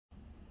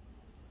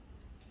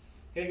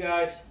Hey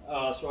guys,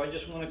 so I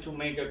just wanted to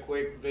make a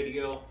quick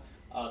video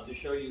to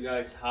show you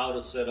guys how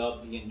to set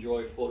up the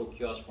Enjoy Photo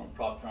Kiosk from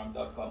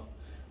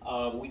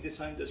PropTrunk.com. We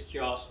designed this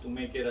kiosk to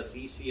make it as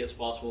easy as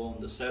possible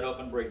in the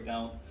setup and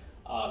breakdown,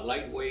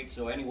 lightweight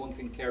so anyone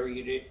can carry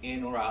it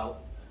in or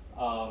out,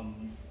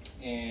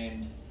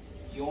 and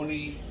you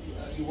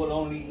will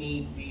only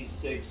need these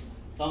 6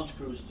 thumb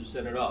screws to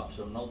set it up,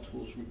 so no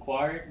tools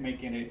required,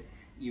 making it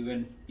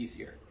even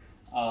easier.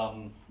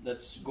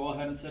 Let's go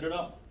ahead and set it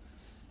up.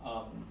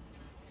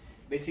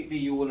 Basically,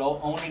 you will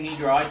only need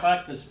your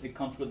iPad because it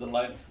comes with the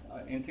light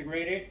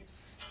integrated.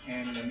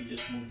 And let me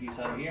just move these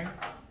out of here.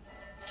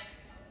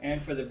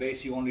 And for the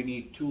base, you only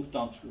need 2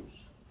 thumb screws.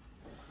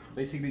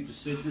 Basically, to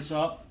set this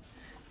up,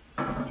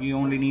 you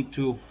only need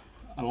to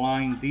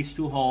align these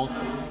 2 holes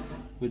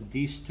with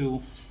these 2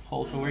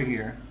 holes over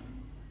here.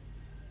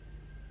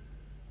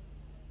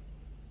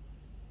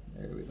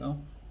 There we go.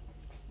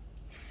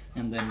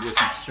 And then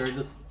just insert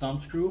the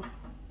thumb screw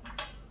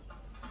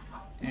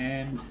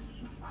and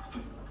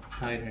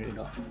tighten it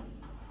up.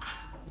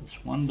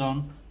 That's one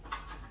done.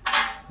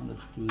 And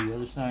let's do the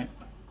other side.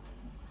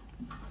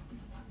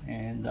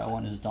 And that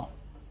one is done.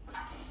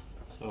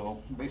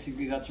 So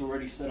basically that's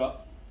already set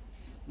up.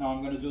 Now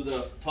I'm going to do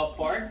the top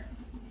part.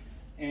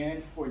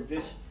 And for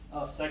this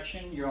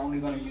section, you're only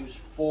going to use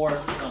 4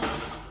 thumbs.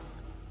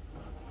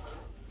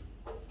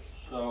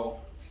 So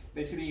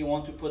basically you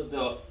want to put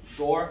the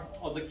door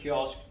of the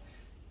kiosk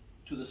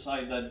to the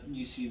side that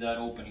you see that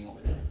opening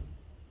over there.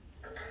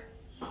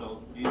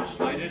 So you just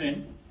slide it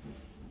in,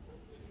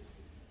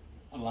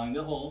 align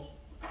the holes,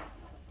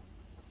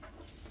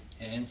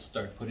 and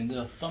start putting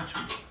the thumb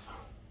screws.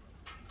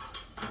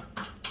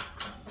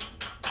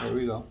 There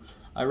we go.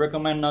 I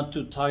recommend not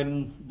to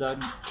tighten that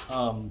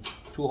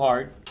too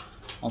hard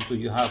until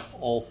you have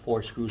all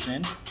 4 screws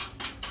in.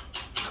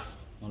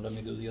 Now let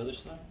me do the other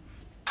side.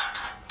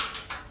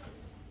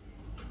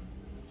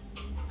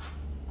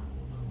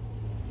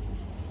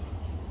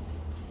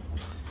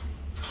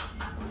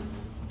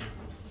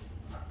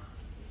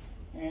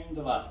 And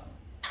the last one.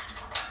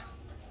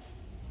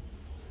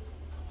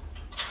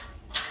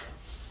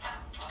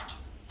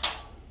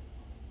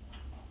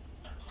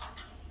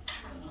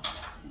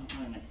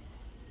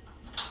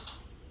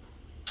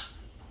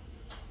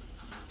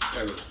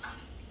 There we go.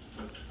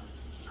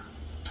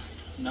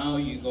 Now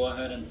you go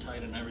ahead and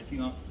tighten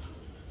everything up.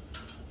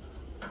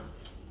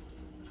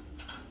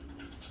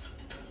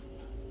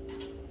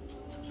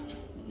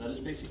 And that is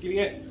basically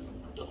it.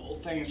 The whole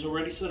thing is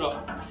already set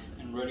up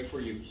and ready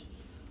for use.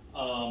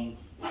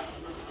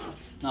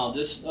 Now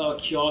this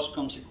kiosk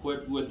comes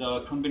equipped with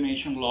a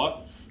combination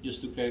lock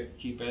just to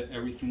keep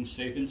everything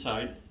safe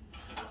inside.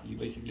 You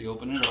basically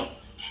open it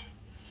up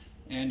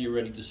and you're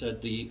ready to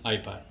set the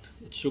iPad.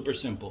 It's super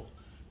simple.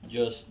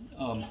 Just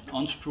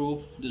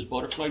unscrew this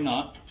butterfly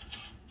knot.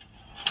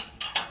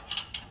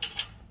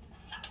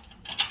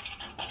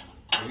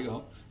 There you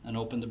go. And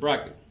open the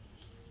bracket.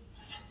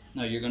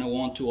 Now you're going to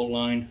want to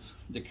align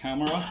the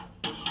camera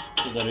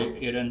so that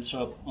it ends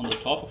up on the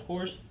top, of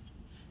course.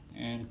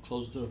 And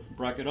close the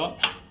bracket up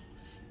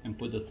and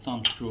put the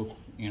thumb screw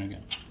in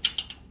again.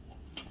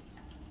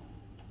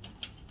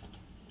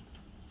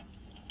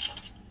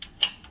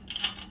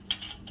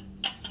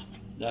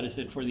 That is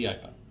it for the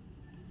iPad.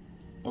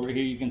 Over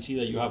here you can see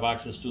that you have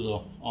access to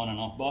the on and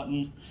off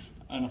button,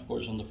 and of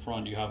course on the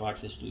front you have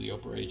access to the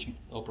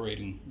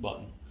operating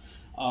button.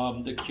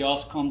 The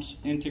kiosk comes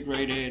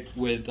integrated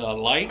with a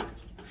light.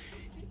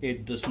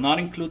 It does not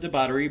include the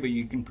battery, but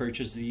you can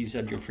purchase these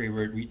at your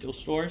favorite retail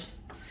stores.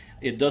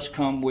 It does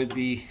come with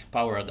the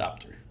power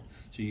adapter,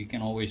 so you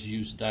can always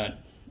use that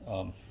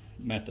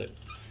method.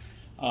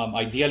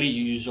 Ideally,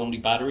 you use only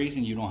batteries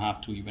and you don't have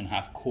to even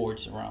have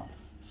cords around.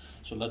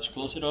 So let's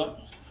close it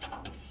up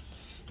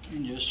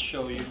and just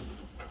show you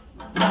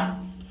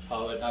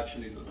how it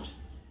actually looks.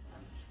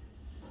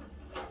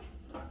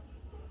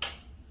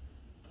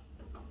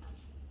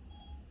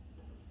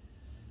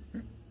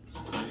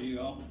 So there you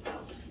go.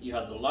 You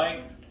have the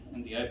light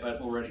and the iPad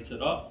already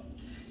set up.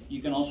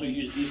 You can also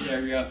use this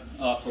area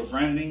for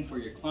branding for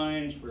your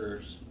clients,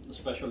 for a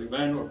special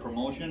event or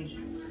promotions.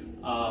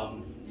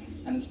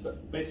 And it's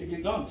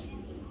basically done.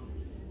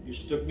 It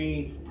took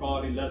me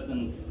probably less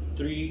than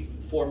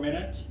 3-4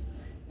 minutes,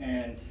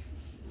 and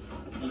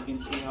you can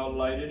see how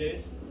light it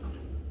is.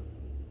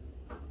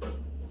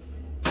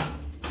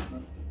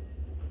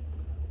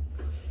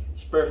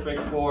 It's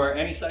perfect for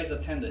any size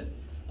attendant,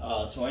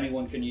 so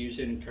anyone can use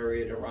it and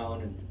carry it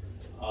around and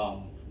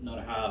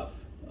not have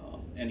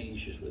any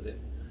issues with it.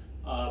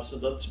 So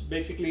that's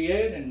basically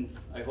it, and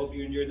I hope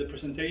you enjoyed the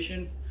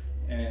presentation,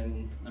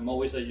 and I'm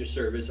always at your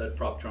service at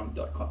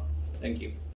PropTrunk.com. Thank you.